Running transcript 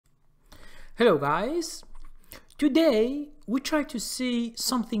Hello guys, today we try to see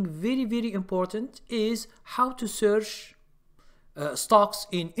something very important is how to search stocks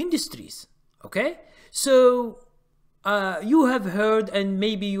in industries. Okay, so you have heard and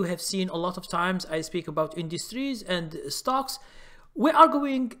maybe you have seen a lot of times I speak about industries and stocks. We are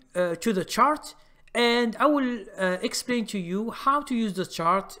going to the chart and I will explain to you how to use the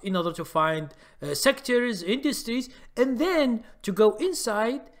chart in order to find sectors, industries, and then to go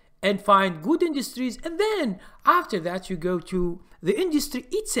inside and find good industries, and then after that you go to the industry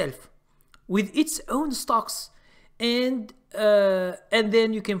itself with its own stocks, and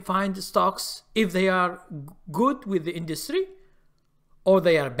then you can find the stocks if they are good with the industry, or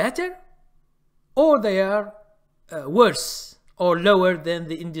they are better, or they are worse or lower than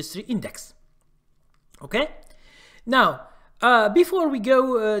the industry index. Okay, now before we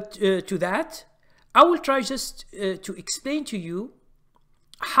go to that, I will try just to explain to you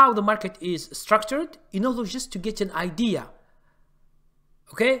how the market is structured in order just to get an idea.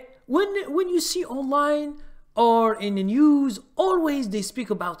 Okay, when you see online or in the news, always they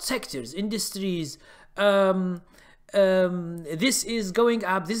speak about sectors, industries, this is going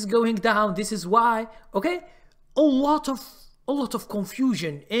up, this is going down, this is why. Okay, a lot of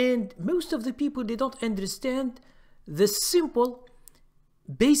confusion, and most of the people, they don't understand the simple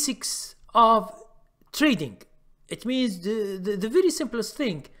basics of trading. It means the very simplest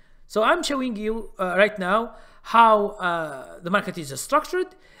thing. So I'm showing you right now how the market is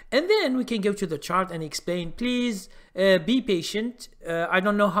structured, and then we can go to the chart and explain. Please be patient. I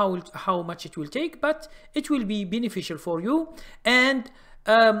don't know how much it will take, but it will be beneficial for you. And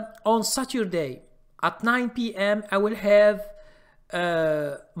on Saturday at 9 p.m. I will have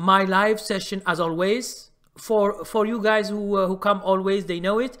my live session as always. For you guys who come always, they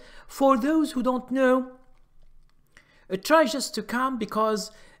know it. For those who don't know, try just to come,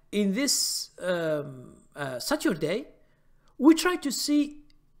 because in this Saturday we try to see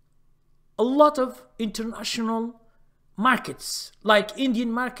a lot of international markets like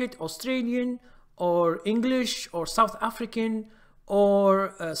Indian market, Australian or English or South African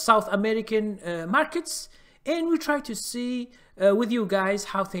or South American markets, and we try to see with you guys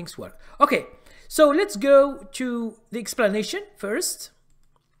how things work. Okay, so let's go to the explanation first.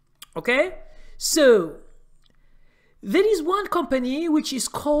 Okay, so there is one company which is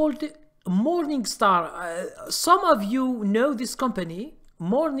called Morningstar. Some of you know this company,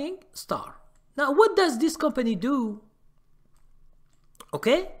 Morningstar. Now, what does this company do?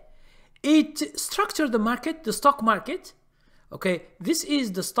 Okay, it structures the market, the stock market. Okay, this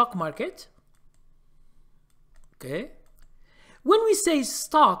is the stock market. Okay, when we say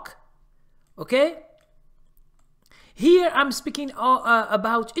stock, okay, here I'm speaking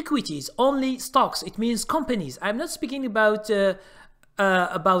about equities, only stocks. It means companies. I'm not speaking about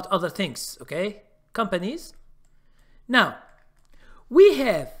other things. Okay, companies. Now we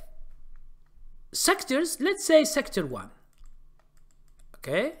have sectors. Let's say sector 1.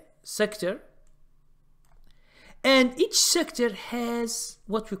 Okay, sector, and each sector has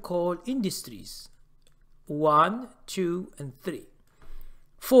what we call industries. 1, 2, and 3.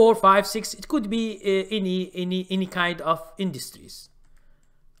 4, 5, 6, it could be any kind of industries.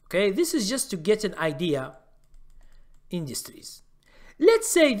 Okay, this is just to get an idea. Industries. Let's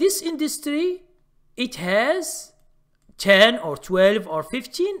say this industry, it has 10 or 12 or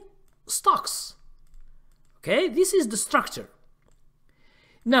 15 stocks. Okay, this is the structure.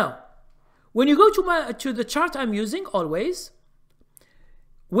 Now, when you go to the chart I'm using always,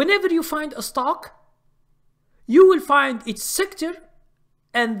 whenever you find a stock, you will find its sector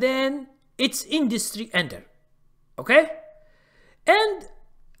and then its industry under. Okay, and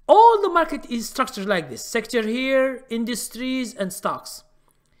all the market is structured like this: sector here, industries, and stocks.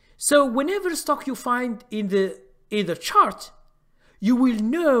 So whenever stock you find in the chart, you will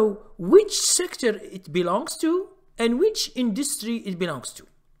know which sector it belongs to and which industry it belongs to.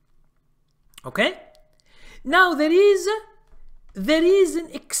 Okay, now there is an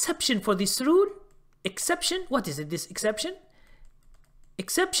exception for this rule. Exception, what is it, this exception?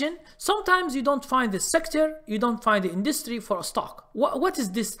 Exception, sometimes you don't find the sector, you don't find the industry for a stock. What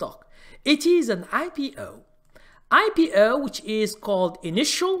is this stock? It is an IPO. IPO, which is called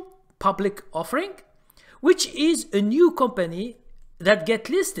initial public offering, which is a new company that get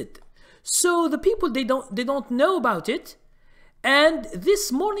listed. So the people, they don't know about it, and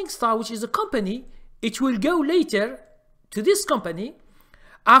this Morningstar, which is a company, it will go later to this company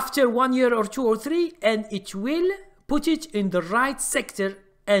after 1 year or 2 or 3, and it will put it in the right sector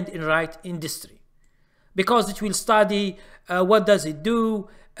and in right industry, because it will study what does it do,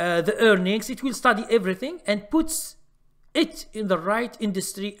 the earnings, it will study everything and puts it in the right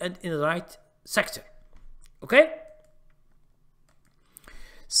industry and in the right sector. Okay,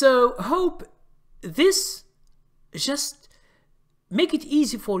 so hope this just make it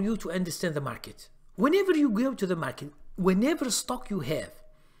easy for you to understand the market. Whenever you go to the market, whenever stock you have,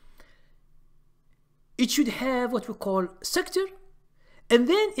 it should have what we call sector, and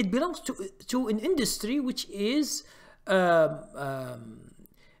then it belongs to an industry which is a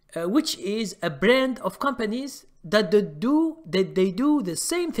brand of companies that they do the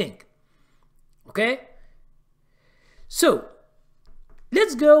same thing. Okay, so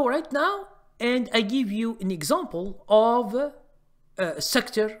let's go right now and I give you an example of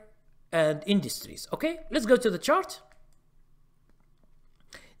sector and industries. Okay, let's go to the chart.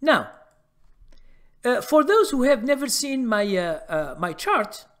 Now, for those who have never seen my my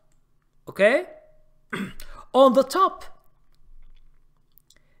chart, okay, on the top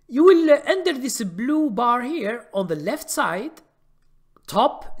you will under this blue bar here on the left side,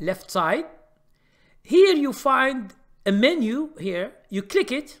 top left side, here you find a menu. Here you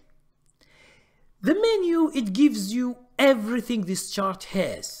click it. The menu, it gives you everything this chart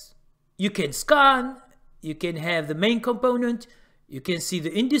has. You can scan, you can have the main component, you can see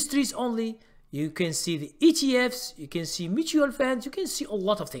the industries only, you can see the ETFs, you can see mutual funds, you can see a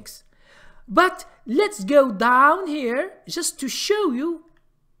lot of things. But let's go down here just to show you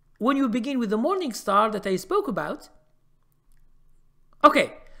when you begin with the morning star that I spoke about.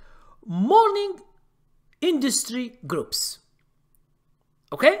 Okay, morning industry groups.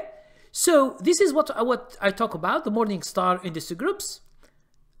 Okay, so this is what I talk about, the morning star industry groups,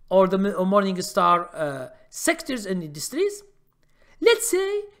 or the morning star sectors and industries. Let's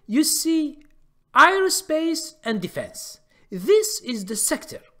say you see aerospace and defense. This is the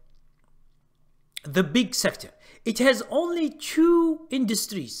sector, the big sector. It has only 2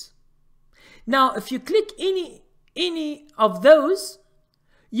 industries. Now, if you click any of those,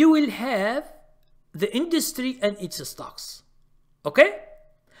 you will have the industry and its stocks. Okay?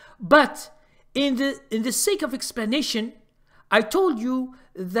 But in the sake of explanation, I told you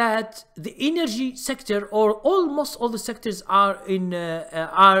that the energy sector, or almost all the sectors,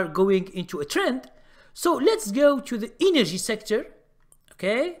 are going into a trend. So let's go to the energy sector.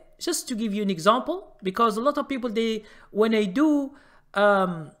 Okay, just to give you an example, because a lot of people, when I do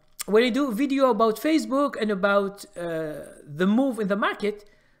a video about Facebook and about the move in the market,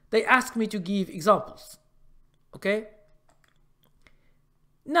 they ask me to give examples. Okay.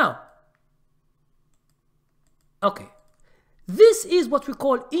 Now, okay, this is what we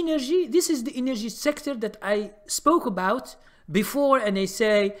call energy. This is the energy sector that I spoke about before, and I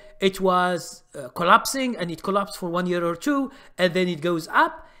say it was collapsing, and it collapsed for 1 year or 2, and then it goes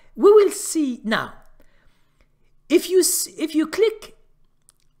up. We will see now. If you click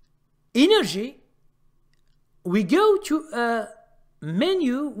energy, we go to a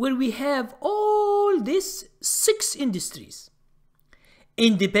menu where we have all these 6 industries: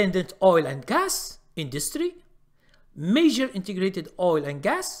 independent oil and gas industry, major integrated oil and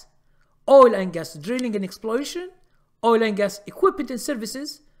gas drilling and exploration, oil and gas equipment and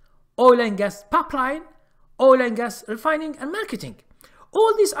services, oil and gas pipeline, oil and gas refining and marketing.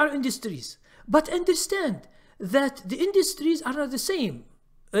 All these are industries, but understand that the industries are not the same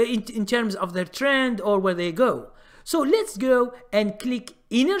in terms of their trend or where they go. So let's go and click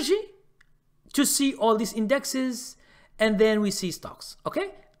energy to see all these indexes, and then we see stocks.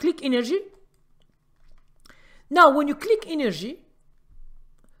 Okay, click energy. Now, when you click energy,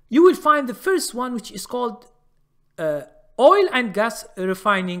 you will find the first one, which is called oil and gas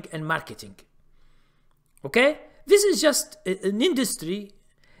refining and marketing. Okay, this is just an industry,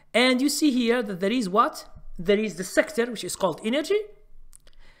 and you see here that there is what? There is the sector, which is called energy,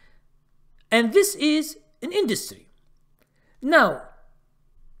 and this is an industry. Now,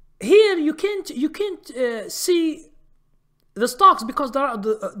 here you can't see the stocks, because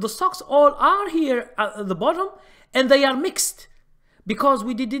the stocks all are here at the bottom, and they are mixed because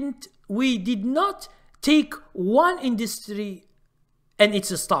we did not take one industry and its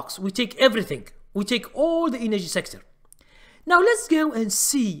stocks. We take everything. We take all the energy sector. Now let's go and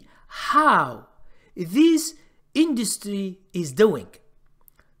see how this industry is doing.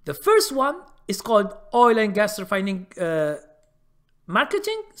 The first one is called oil and gas refining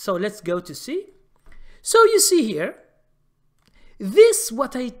marketing. So let's go to see. So you see here, this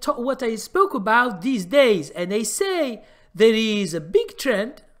what I spoke about these days, and I say there is a big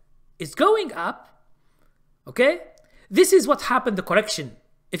trend. It's going up. Okay, this is what happened. The correction,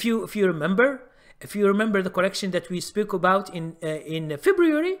 if you remember the correction that we spoke about in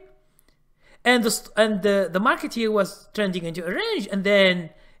February, and the market here was trending into a range, and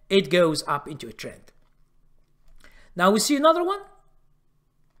then it goes up into a trend. Now we see another one.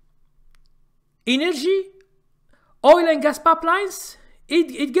 energy, oil and gas pipelines,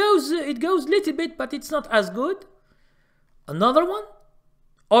 it goes little bit, but it's not as good. Another one,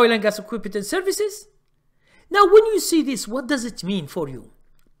 oil and gas equipment and services. Now, when you see this, what does it mean for you?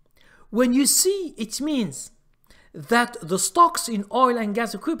 When you see, it means that the stocks in oil and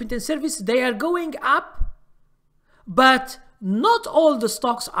gas equipment and services, they are going up, but not all the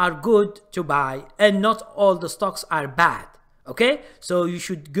stocks are good to buy and not all the stocks are bad. Okay, so you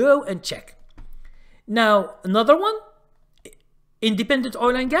should go and check. Now, another one, independent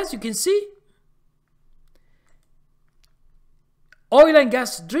oil and gas, you can see oil and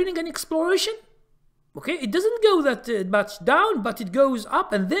gas drilling and exploration. Okay, it doesn't go that much down, but it goes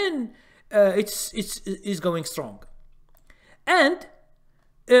up, and then it's going strong. And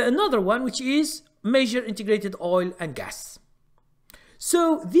another one, which is major integrated oil and gas.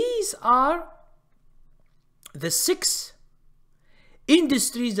 So these are the 6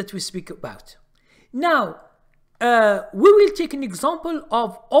 industries that we speak about. Now, we will take an example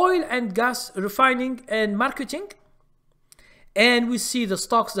of oil and gas refining and marketing, and we see the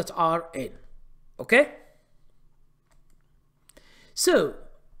stocks that are in. Okay? So,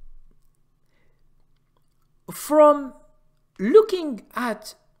 from looking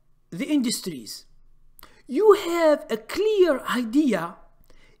at the industries, you have a clear idea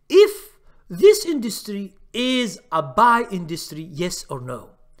if this industry is a buy industry, yes or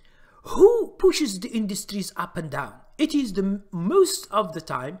no. Who pushes the industries up and down? It is the most of the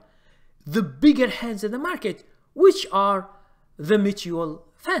time the bigger hands in the market, which are the mutual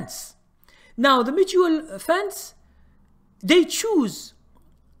funds. Now, the mutual funds, they choose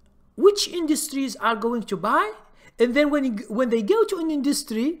which industries are going to buy, and then when they go to an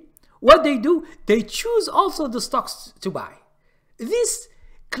industry, what they do, they choose also the stocks to buy. This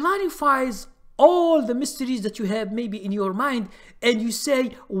clarifies all the mysteries that you have maybe in your mind, and you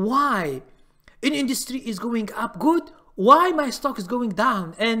say, why an industry is going up good, why my stock is going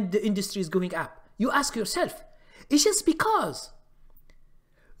down and the industry is going up? You ask yourself, it's just because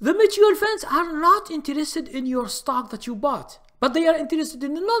the mutual funds are not interested in your stock that you bought, but they are interested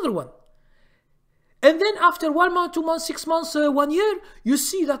in another one. And then after 1 month, 2 months, 6 months, 1 year, you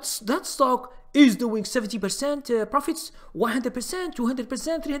see that that stock is doing 70% profits, 100%,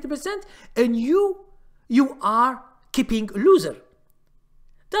 200%, 300%, and you are keeping a loser.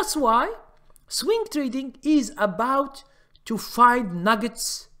 That's why swing trading is about to find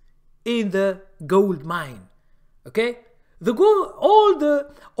nuggets in the gold mine. Okay, the gold,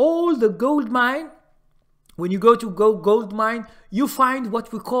 all the gold mine. When you go to gold mine, you find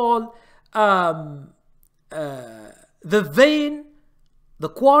what we call the vein, the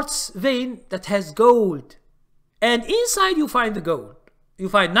quartz vein that has gold, and inside you find the gold. You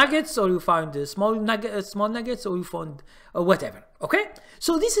find nuggets, or you find small nuggets, or you find whatever. Okay,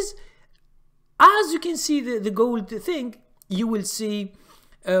 so this is, as you can see the gold thing, you will see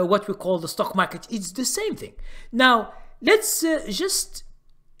what we call the stock market. It's the same thing. Now let's just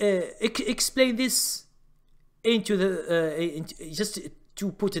explain this into the just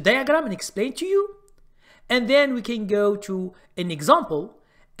to put a diagram and explain to you, and then we can go to an example,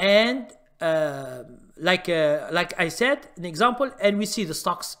 and like I said, an example, and we see the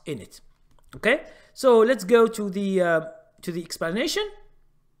stocks in it. Okay, so let's go to the explanation.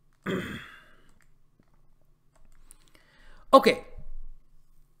 Okay,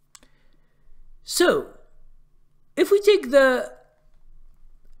 so if we take the,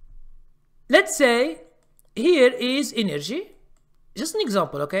 let's say here is energy, just an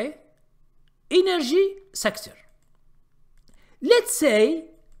example, okay? Energy sector. Let's say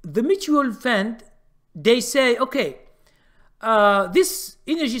the mutual fund, they say, okay, this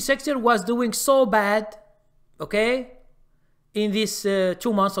energy sector was doing so bad, okay, in this 2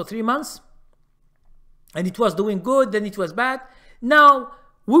 months or 3 months, and it was doing good, then it was bad. Now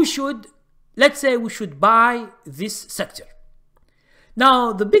we should, let's say we should buy this sector.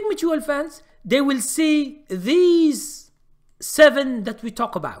 Now the big mutual funds, they will see these 7 that we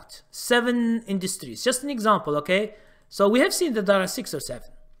talk about, 7 industries, just an example, okay? So we have seen that there are 6 or 7.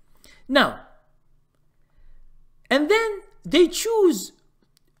 Now, and then they choose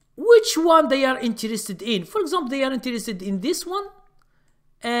which one they are interested in. For example, they are interested in this one,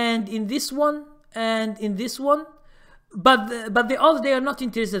 and in this one, and in this one, but the other, they are not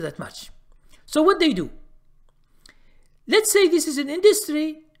interested that much. So what they do, let's say this is an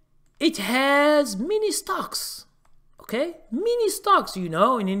industry, it has many stocks. Okay, many stocks, you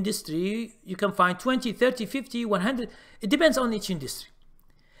know, in industry, you can find 20, 30, 50, 100. It depends on each industry.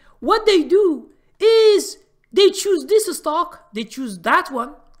 What they do is they choose this stock, they choose that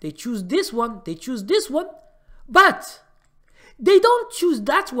one, they choose this one, they choose this one, but They don't choose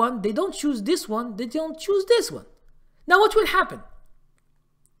that one, they don't choose this one, they don't choose this one. Now what will happen?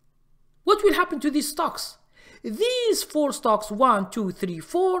 What will happen to these stocks? These 4 stocks, 1, 2, 3,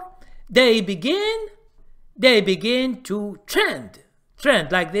 4, they begin to trend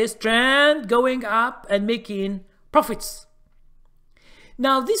like this, trend going up and making profits.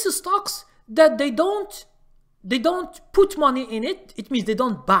 Now these stocks that they don't put money in it, it means they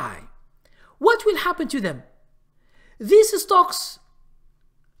don't buy. What will happen to them? These stocks,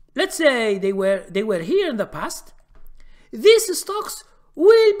 let's say they were here in the past, these stocks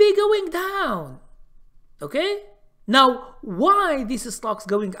will be going down. Okay? Now, why these stocks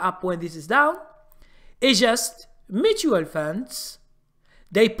going up when this is down? It's just mutual funds.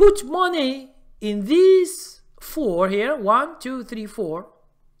 They put money in these 4 here, 1, 2, 3, 4,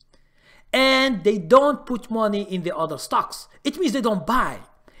 and they don't put money in the other stocks. It means they don't buy.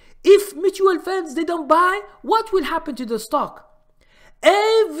 If mutual funds, they don't buy, what will happen to the stock?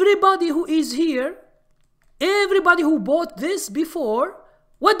 Everybody who is here, everybody who bought this before,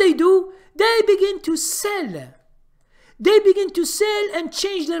 what they do? They begin to sell. They begin to sell and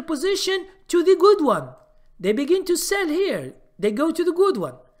change their position to the good one. They begin to sell here. They go to the good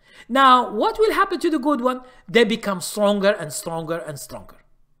one. Now, what will happen to the good one? They become stronger and stronger and stronger.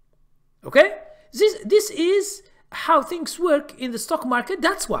 Okay? This is how things work in the stock market.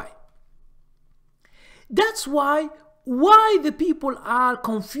 That's why. That's why the people are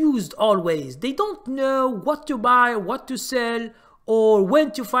confused always. They don't know what to buy, what to sell, or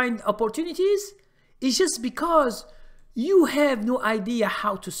when to find opportunities. It's just because you have no idea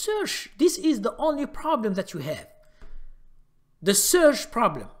how to search. This is the only problem that you have. The search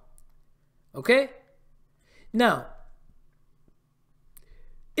problem. Okay? Now,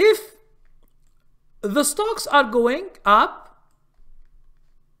 if the stocks are going up,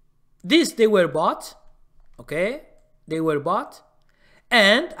 they were bought. Okay? They were bought.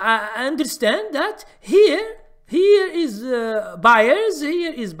 And I understand that here is buyers,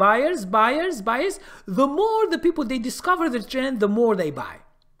 here is buyers. The more the people, they discover the trend, the more they buy.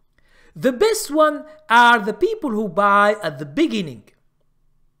 The best one are the people who buy at the beginning.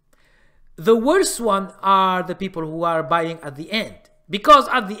 The worst one are the people who are buying at the end. Because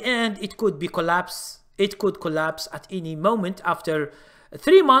at the end, it could be collapse. It could collapse at any moment after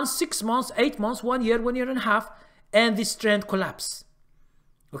 3 months, 6 months, 8 months, 1 year, 1 year and a half, and this trend collapse.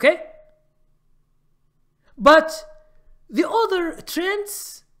 Okay? But the other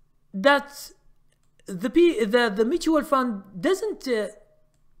trends that the mutual fund doesn't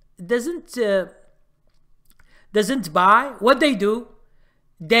buy, what they do,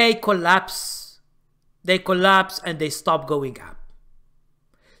 they collapse. They collapse and they stop going up.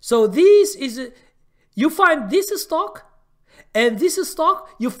 So this is, you find this stock and this stock,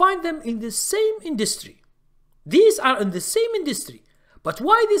 you find them in the same industry. These are in the same industry. But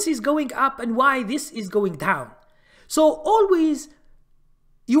why this is going up and why this is going down? So always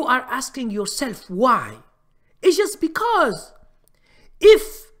you are asking yourself why. It's just because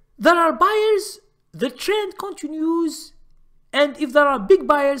if there are buyers, the trend continues, and if there are big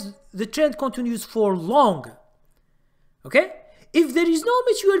buyers, the trend continues for long. Okay? If there is no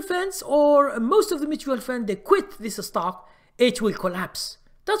mutual funds, or most of the mutual funds, they quit this stock, it will collapse.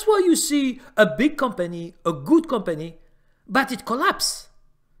 That's why you see a big company, a good company, but it collapses.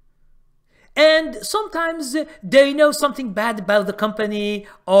 And sometimes they know something bad about the company,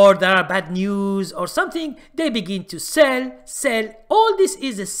 or there are bad news or something, they begin to sell. All this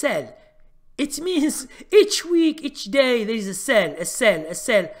is a sell. It means each week, each day, there is a sell,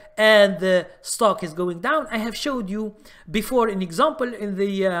 and the stock is going down. I have showed you before an example in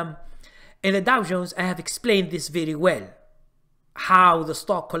the Dow Jones. I have explained this very well, how the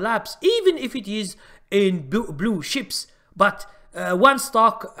stock collapsed, even if it is in blue chips. But one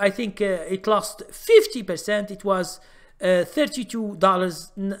stock, I think it lost 50%. It was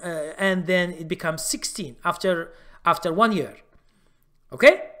 $32, and then it becomes 16 after 1 year.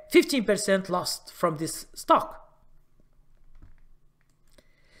 Okay, 15% lost from this stock.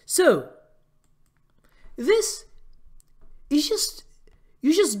 So this is just,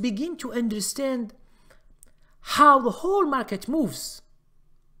 you just begin to understand how the whole market moves,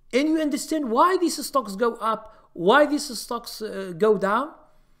 and you understand why these stocks go up, why these stocks go down.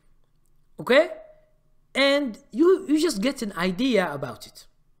 Okay, and you just get an idea about it.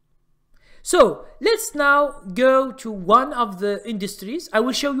 So let's now go to one of the industries. I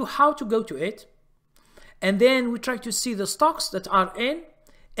will show you how to go to it, and then we try to see the stocks that are in,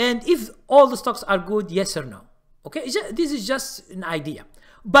 and if all the stocks are good, yes or no. Okay, this is just an idea.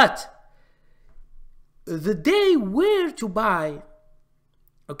 But the day where to buy,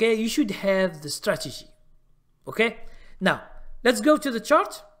 okay, you should have the strategy. Okay, now let's go to the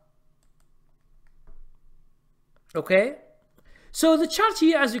chart. Okay, so the chart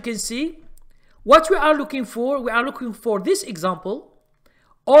here, as you can see, what we are looking for this example,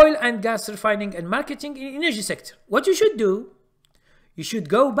 oil and gas refining and marketing in energy sector. What you should do, you should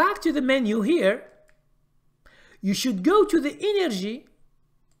go back to the menu here. You should go to the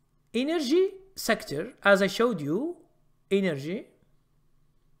energy sector, as I showed you, energy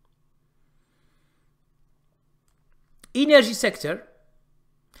sector.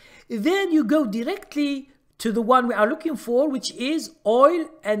 Then you go directly to the one we are looking for, which is oil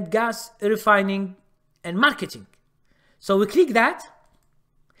and gas refining and marketing. So we click that.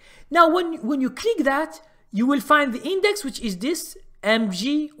 Now when you click that, you will find the index, which is this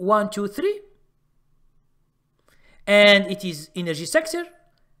MG123, and it is energy sector,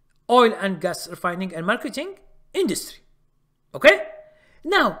 oil and gas refining and marketing industry. Okay,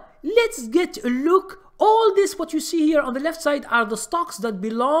 now let's get a look. All this, what you see here on the left side, are the stocks that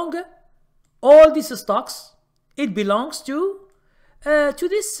belong. All these stocks, it belongs to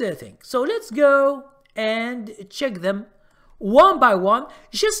this thing. So let's go and check them one by one,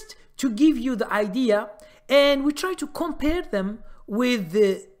 just to give you the idea, and we try to compare them with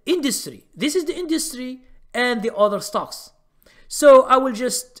the industry. This is the industry and the other stocks. So I will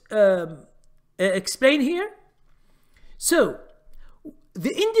just explain here. So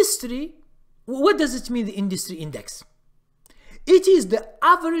the industry, what does it mean, the industry index? It is the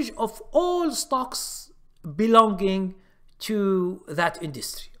average of all stocks belonging to that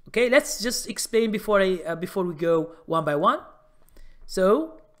industry. Okay, let's just explain before we go one by one.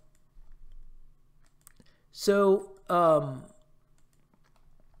 So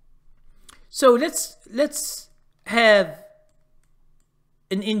let's have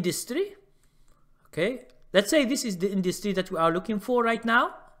an industry. Okay, let's say this is the industry that we are looking for right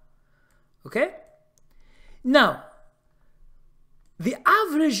now. Okay, now the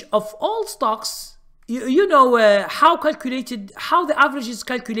average of all stocks, you know how the average is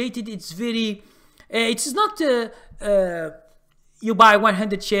calculated. It's very, it's not you buy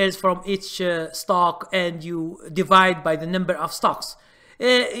 100 shares from each stock and you divide by the number of stocks.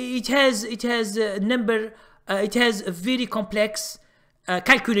 It has a number. It has a very complex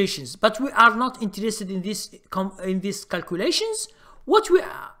calculations, but we are not interested in these calculations. What we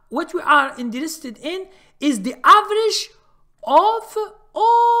are interested in is the average of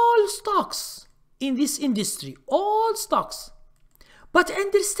all stocks in this industry, all stocks. But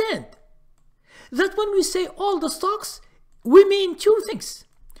understand that when we say all the stocks, we mean two things.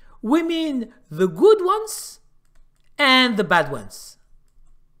 We mean the good ones and the bad ones.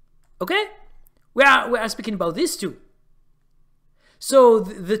 Okay, we are speaking about these two. So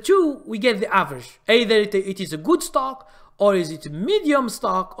the two, we get the average. Either it is a good stock, or is it a medium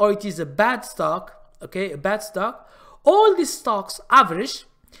stock, or it is a bad stock. Okay, a bad stock. All these stocks average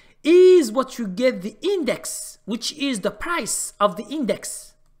is what you get the index, which is the price of the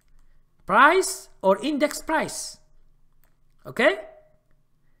index. Price or index price. Okay?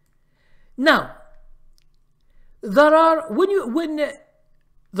 Now, there are, when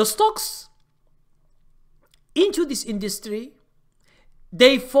the stocks into this industry,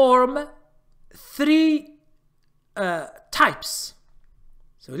 they form three types.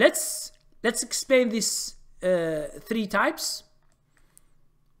 So let's explain these three types.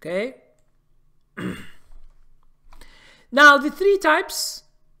 Okay. Now the three types,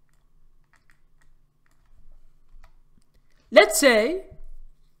 let's say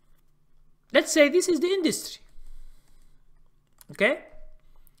this is the industry. Okay,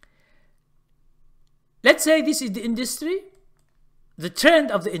 let's say this is the industry, the trend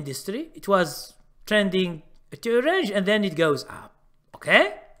of the industry. It was trending to a range and then it goes up.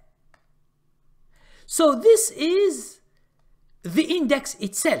 Okay, so this is the index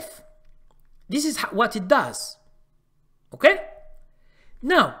itself. This is what it does. Okay,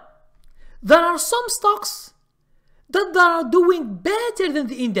 now there are some stocks that are doing better than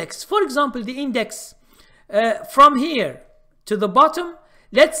the index. For example, the index from here to the bottom,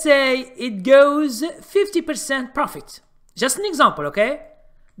 let's say it goes 50% profit. Just an example, okay?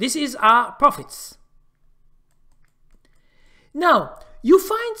 This is our profits. Now, you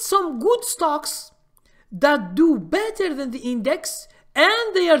find some good stocks that do better than the index,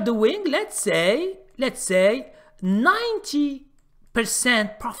 and they are doing, let's say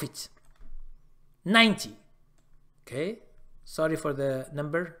 90% profit. 90. Okay, sorry for the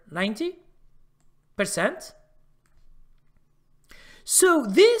number, 90%. So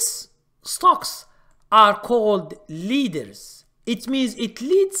these stocks are called leaders. It means it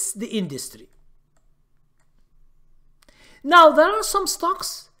leads the industry. Now there are some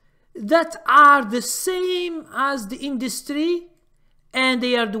stocks that are the same as the industry, and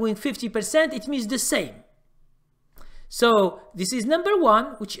they are doing 50%, it means the same. So this is number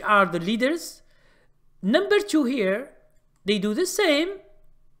one, which are the leaders. Number two here, they do the same.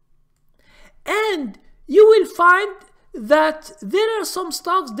 And you will find that there are some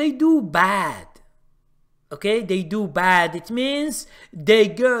stocks, they do bad. Okay, they do bad. It means they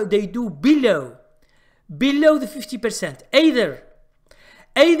do below the 50%.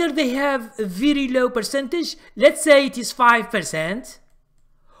 Either they have a very low percentage, let's say it is 5%,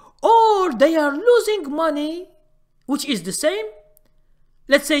 or they are losing money, which is the same.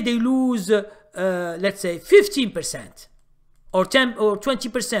 Let's say they lose, let's say 15%, or 10, or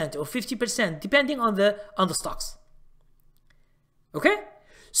 20%, or 50%, depending on the stocks. Okay,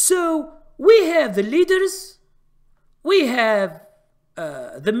 so we have the leaders, we have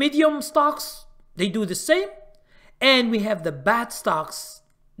the medium stocks, they do the same, and we have the bad stocks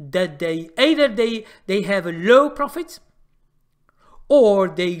that they have a low profit or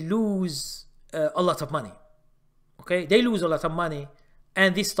they lose a lot of money. Okay, they lose a lot of money,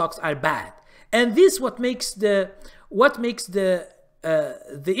 and these stocks are bad. And this what makes the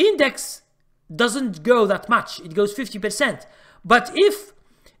index doesn't go that much. It goes 50%. But if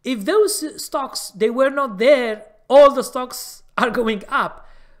those stocks, they were not there, all the stocks are going up,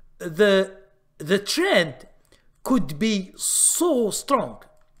 the trend could be so strong.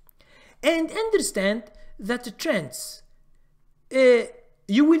 And understand that the trends,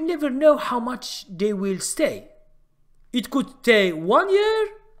 you will never know how much they will stay. It could stay 1 year,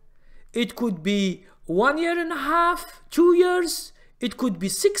 it could be 1 year and a half, 2 years, it could be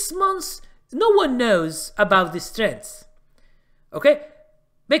 6 months. No one knows about these trends. Okay,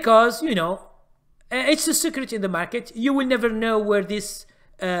 because you know it's a secret in the market. You will never know where this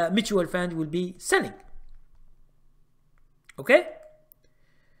mutual fund will be selling. Okay,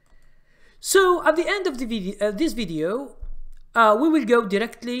 so at the end of the video, this video, we will go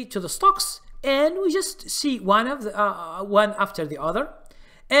directly to the stocks, and we just see one after the other.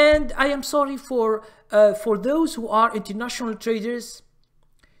 And I am sorry for those who are international traders,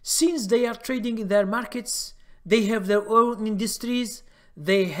 since they are trading in their markets. They have their own industries,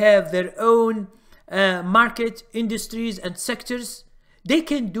 they have their own market industries and sectors. They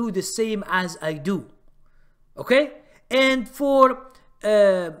can do the same as I do. Okay, and for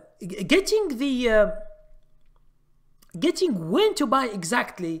getting when to buy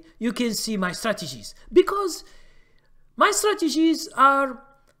exactly, you can see my strategies, because my strategies are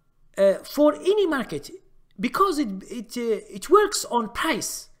for any market, because it works on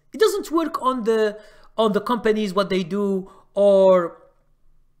price. It doesn't work on the companies, what they do, or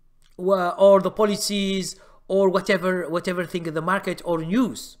the policies, or whatever thing in the market, or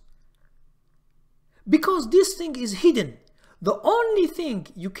news, because this thing is hidden. The only thing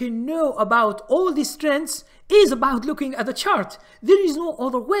you can know about all these trends is about looking at the chart. There is no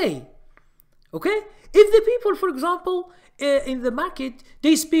other way. Okay, if the people, for example, in the market,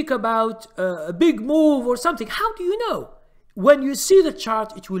 they speak about a big move or something, how do you know? When you see the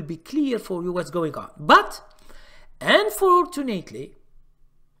chart, it will be clear for you what's going on. But unfortunately,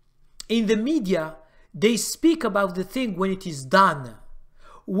 in the media, they speak about the thing when it is done.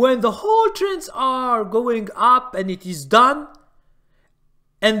 When the whole trends are going up and it is done,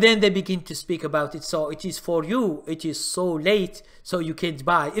 and then they begin to speak about it. So it is for you, it is so late, so you can't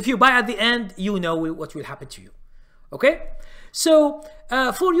buy. If you buy at the end, you know what will happen to you. Okay? So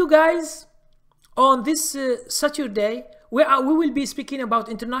for you guys, on this Saturday, we will be speaking about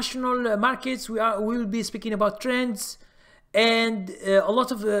international markets. We will be speaking about trends and a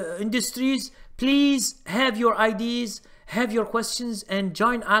lot of industries. Please have your ideas, have your questions, and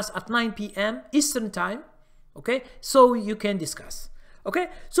join us at 9 p.m. Eastern time. Okay, so you can discuss. Okay,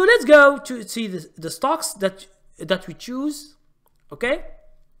 so let's go to see the stocks that we choose. Okay,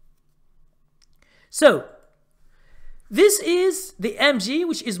 so this is the MG,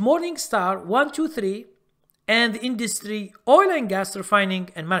 which is Morningstar 123, and the industry oil and gas, refining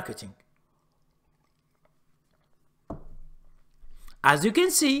and marketing. As you can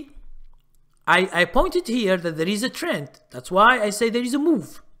see, I pointed here that there is a trend. That's why I say there is a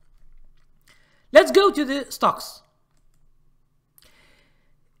move. Let's go to the stocks.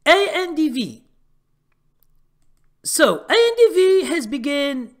 ANDV. So ANDV has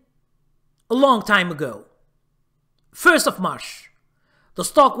begun a long time ago. 1st of March. The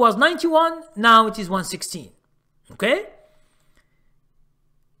stock was 91, now it is 116. Okay?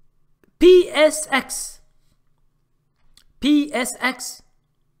 PSX. PSX.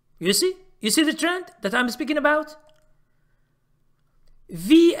 You see? You see the trend that I'm speaking about?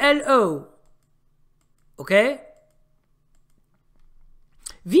 VLO. Okay?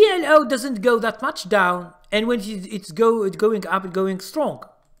 VLO doesn't go that much down, and when it's going up and going strong.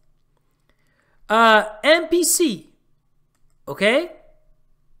 MPC, okay,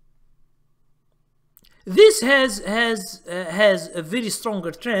 this has a very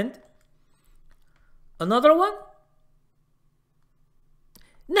stronger trend. Another one.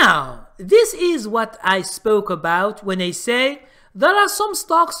 Now, this is what I spoke about when I say there are some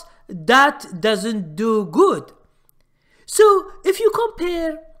stocks that doesn't do good. So if you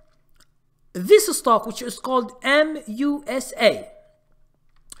compare this stock, which is called MUSA,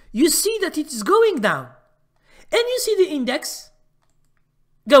 you see that it is going down, and you see the index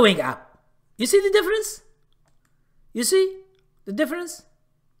going up. You see the difference? You see the difference?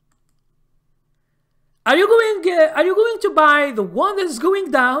 Are you going to buy the one that is going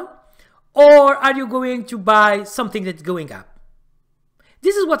down, or are you going to buy something that's going up?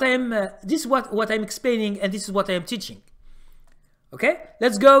 This is what I am. This is what I'm explaining, and this is what I am teaching. Okay,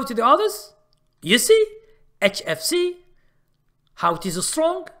 let's go to the others. You see HFC, how it is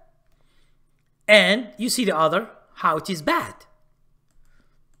strong, and you see the other, how it is bad.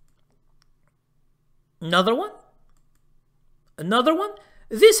 Another one. Another one.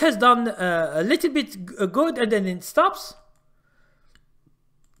 This has done a little bit good and then it stops.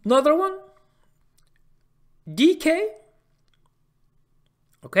 Another one. DK.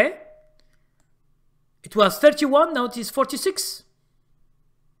 Okay. It was 31, now it is 46.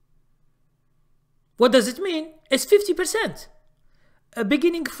 What does it mean? It's 50%.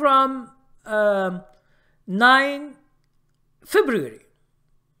 Beginning from 9 February.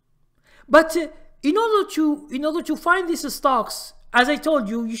 But in order to find these stocks, as I told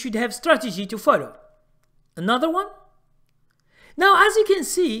you, you should have strategy to follow. Another one. Now, as you can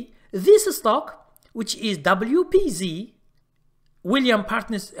see, this stock, which is WPZ, William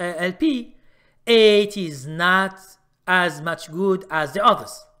Partners LP, it is not as much good as the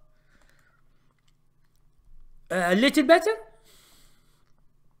others. A little better.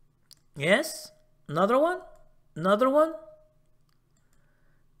 Yes. Another one. Another one.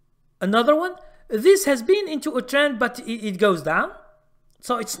 Another one. This has been into a trend, but it goes down.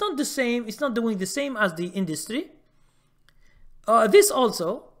 So it's not the same. It's not doing the same as the industry. This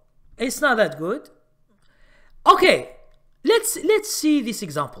also, it's not that good. Okay, let's see this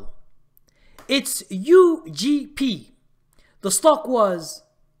example. It's UGP. The stock was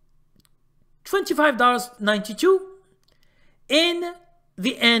 $25.92 in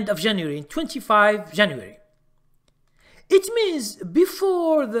the end of January, in 25 January. It means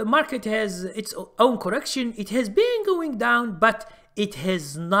before the market has its own correction, it has been going down, but it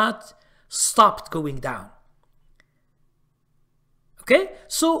has not stopped going down. Okay,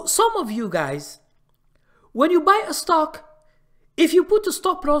 so some of you guys, when you buy a stock, if you put a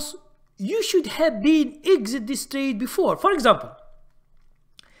stop loss, you should have been exit this trade before. For example,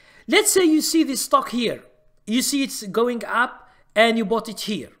 let's say you see this stock here, you see it's going up and you bought it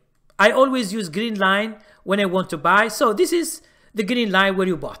here. I always use green line when I want to buy, so this is the green line where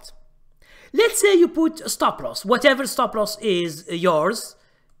you bought. Let's say you put a stop loss, whatever stop loss is yours.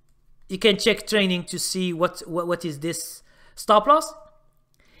 You can check training to see what is this stop loss.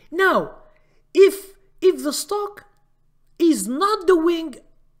 Now, if the stock is not doing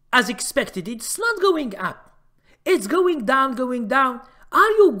as expected, it's not going up, it's going down,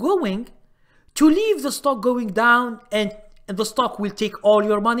 are you going to leave the stock going down and the stock will take all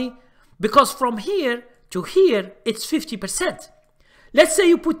your money? Because from here to here, it's 50%. Let's say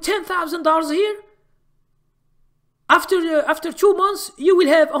you put $10,000 here. After 2 months, you will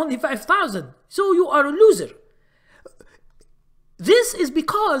have only 5,000. So you are a loser. This is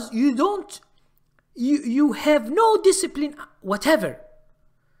because you have no discipline whatever.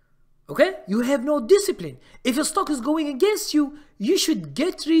 Okay? You have no discipline. If a stock is going against you, you should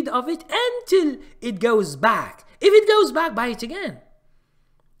get rid of it until it goes back. If it goes back, buy it again.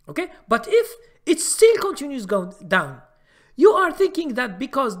 Okay? But if it still continues going down, you are thinking that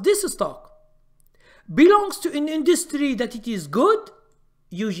because this stock belongs to an industry that it is good,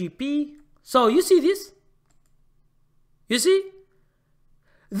 UGP. So you see this? You see?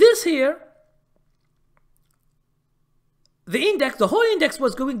 This here, the index, the whole index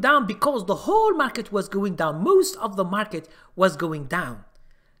was going down because the whole market was going down. Most of the market was going down.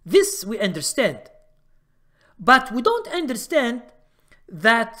 This we understand. But we don't understand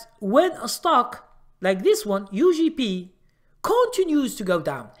that when a stock like this one, UGP, continues to go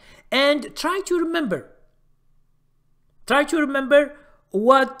down. And try to remember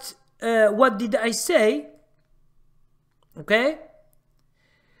what did I say? Okay?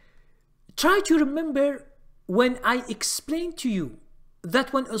 Try to remember when I explained to you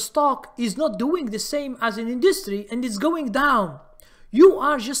that when a stock is not doing the same as an industry and is going down, you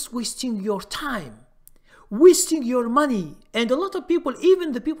are just wasting your time. wasting your money. And a lot of people,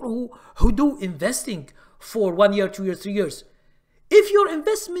 even the people who do investing for 1 year, 2 years, 3 years, if your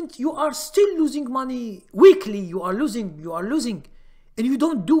investment, you are still losing money weekly, you are losing, and you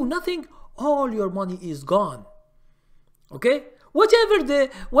don't do nothing, all your money is gone. Okay?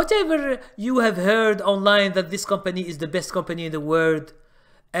 Whatever you have heard online that this company is the best company in the world,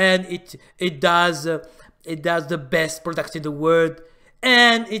 and it does the best product in the world,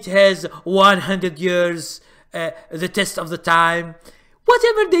 and it has 100 years the test of the time,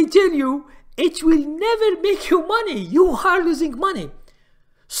 whatever they tell you, it will never make you money. You are losing money.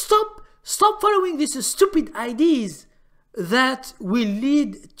 Stop following these stupid ideas that will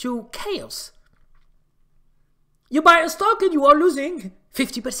lead to chaos. You buy a stock and you are losing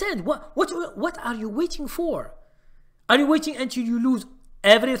 50%. What are you waiting for? Are you waiting until you lose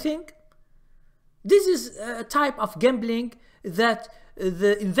everything? This is a type of gambling that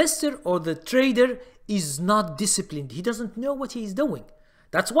the investor or the trader is not disciplined. He doesn't know what he is doing.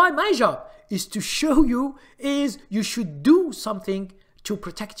 That's why my job is to show you you should do something to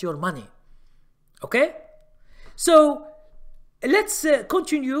protect your money. Okay? So let's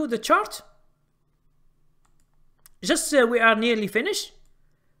continue the chart. Just we are nearly finished.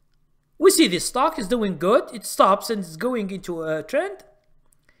 We see this stock is doing good. It stops and it's going into a trend.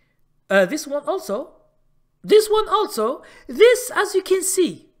 This one also. This one also. This, as you can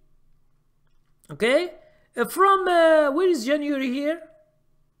see. Okay? From, where is January here?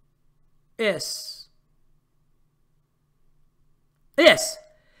 Yes. Yes.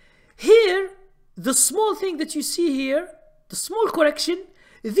 Here, the small thing that you see here, the small correction,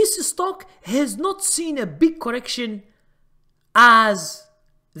 this stock has not seen a big correction as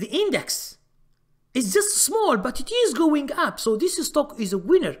the index. It's just small, but it is going up. So this stock is a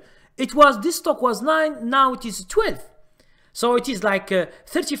winner. This stock was 9, now it is 12. So it is like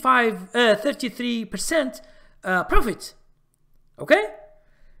 33% profit. Okay?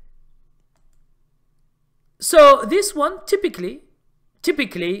 So this one typically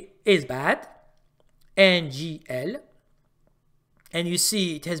is bad. NGL. And you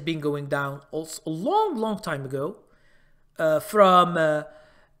see it has been going down also a long time ago, from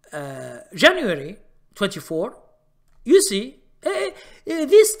January 24. You see,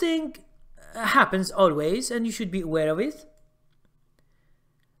 this thing happens always, and you should be aware of it.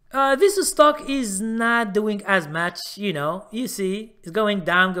 This stock is not doing as much, you know. You see, it's going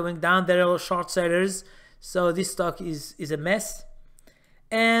down. There are short sellers, so this stock is a mess.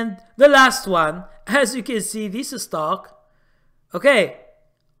 And the last one, as you can see, this stock. Okay,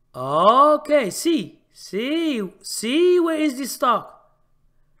 see, where is this stock?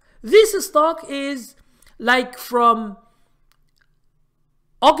 This stock is like from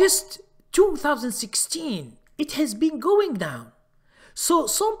August 2016. It has been going down. So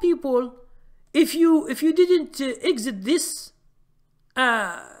some people, if you didn't exit this,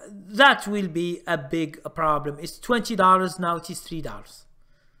 that will be a big problem. It's $20, now it is $3.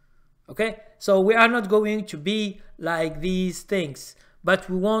 Okay, so we are not going to be like these things, but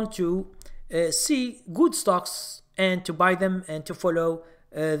we want to see good stocks and to buy them and to follow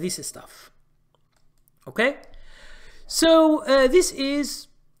this stuff. Okay, so this is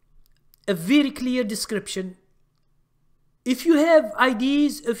a very clear description. If you have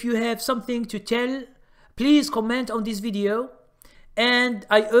ideas, if you have something to tell, please comment on this video. And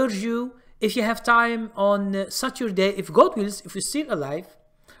I urge you, if you have time on Saturday, if God wills, if you're still alive,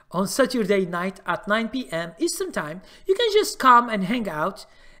 on Saturday night at 9 p.m. Eastern time, you can just come and hang out,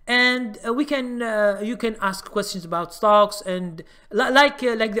 and you can ask questions about stocks, and like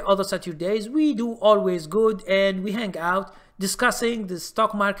the other Saturdays, we do always good, and we hang out discussing the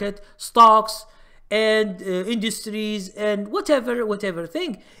stock market, stocks, and industries, and whatever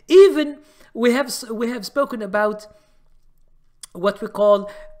thing. Even we have spoken about what we call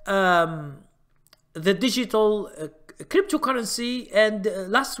the digital cryptocurrency, and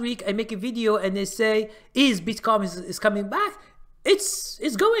last week I make a video and they say, is Bitcoin is coming back?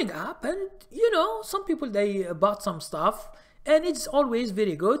 It's going up, and you know, some people, they bought some stuff, and it's always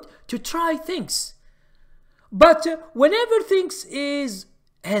very good to try things. But whenever things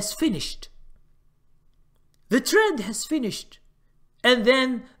has finished, the trend has finished, and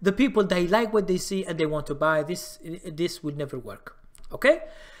then the people, they like what they see and they want to buy, this will never work. Okay?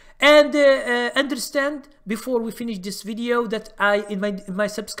 And understand, before we finish this video, that in my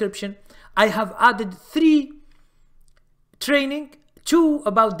subscription, I have added 3 training, 2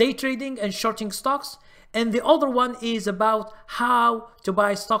 about day trading and shorting stocks, and the other one is about how to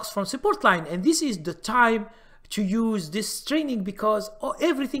buy stocks from support line. And this is the time to use this training, because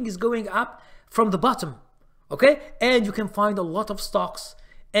everything is going up from the bottom. Okay, and you can find a lot of stocks,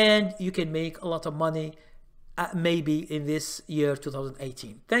 and you can make a lot of money maybe in this year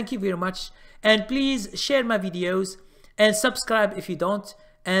 2018. Thank you very much, and please share my videos and subscribe if you don't,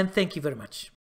 and thank you very much.